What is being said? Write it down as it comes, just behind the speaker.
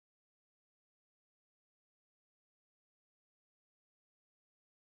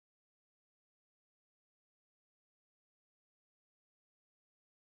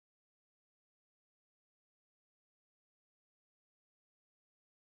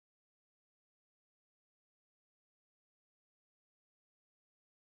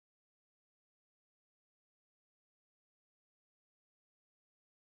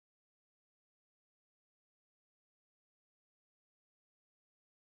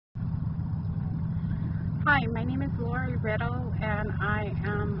Hi, my name is Lori Riddle, and I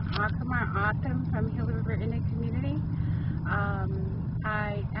am Akamar Autumn from Gila River Indian Community.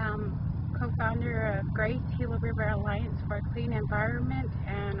 I am co-founder of GRACE, Gila River Alliance for a Clean Environment,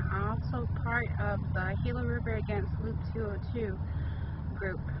 and also part of the Gila River Against Loop 202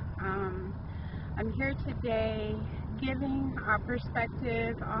 group. I'm here today giving our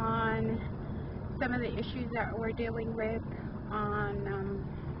perspective on some of the issues that we're dealing with on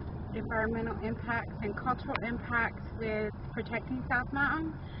environmental impacts and cultural impacts with protecting South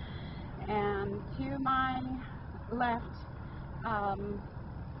Mountain. And to my left,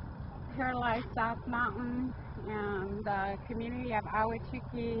 here lies South Mountain, and the community of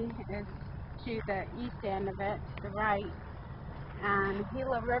Awatuki is to the east end of it, to the right, and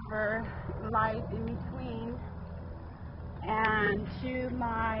Gila River lies in between. And to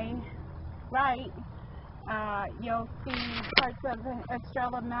my right, you'll see parts of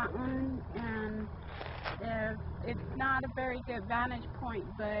Estrella Mountain, and it's not a very good vantage point,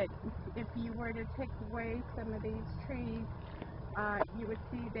 but if you were to take away some of these trees, you would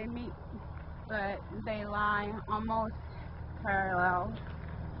see they meet, but they lie almost parallel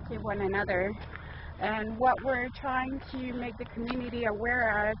to one another. And what we're trying to make the community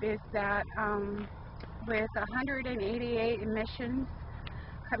aware of is that with 188 emissions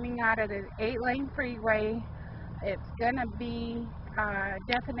coming out of the 8-lane freeway, it's going to be a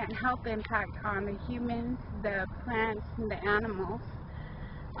definite health impact on the humans, the plants, and the animals.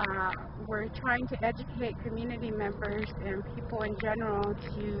 We're trying to educate community members and people in general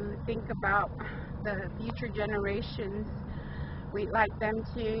to think about the future generations. We'd like them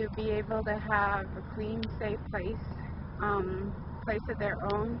to be able to have a clean, safe place of their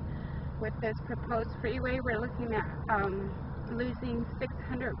own. With this proposed freeway, we're looking at losing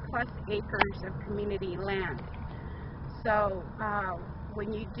 600 plus acres of community land. So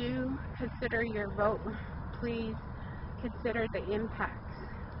when you do consider your vote, please consider the impacts.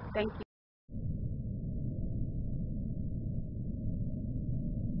 Thank you.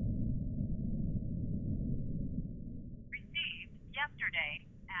 Received yesterday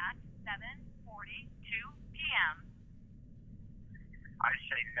at 7:42 p.m. I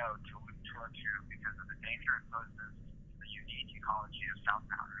say no to Loop 202 because of the danger it poses to the unique ecology of South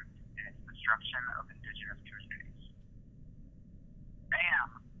Mountain and its destruction of indigenous communities.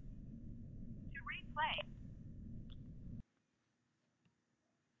 Ma'am. To replay.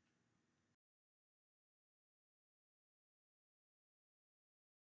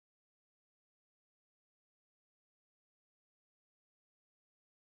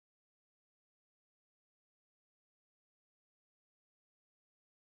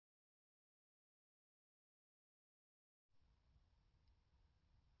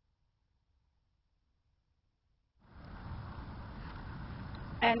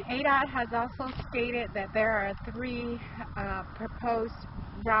 And ADOT has also stated that there are 3 proposed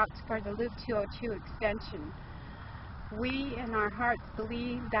routes for the Loop 202 extension. We in our hearts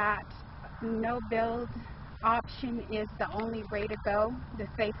believe that no build option is the only way to go, the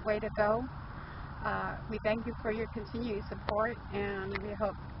safe way to go. We thank you for your continued support, and we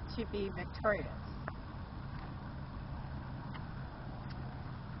hope to be victorious.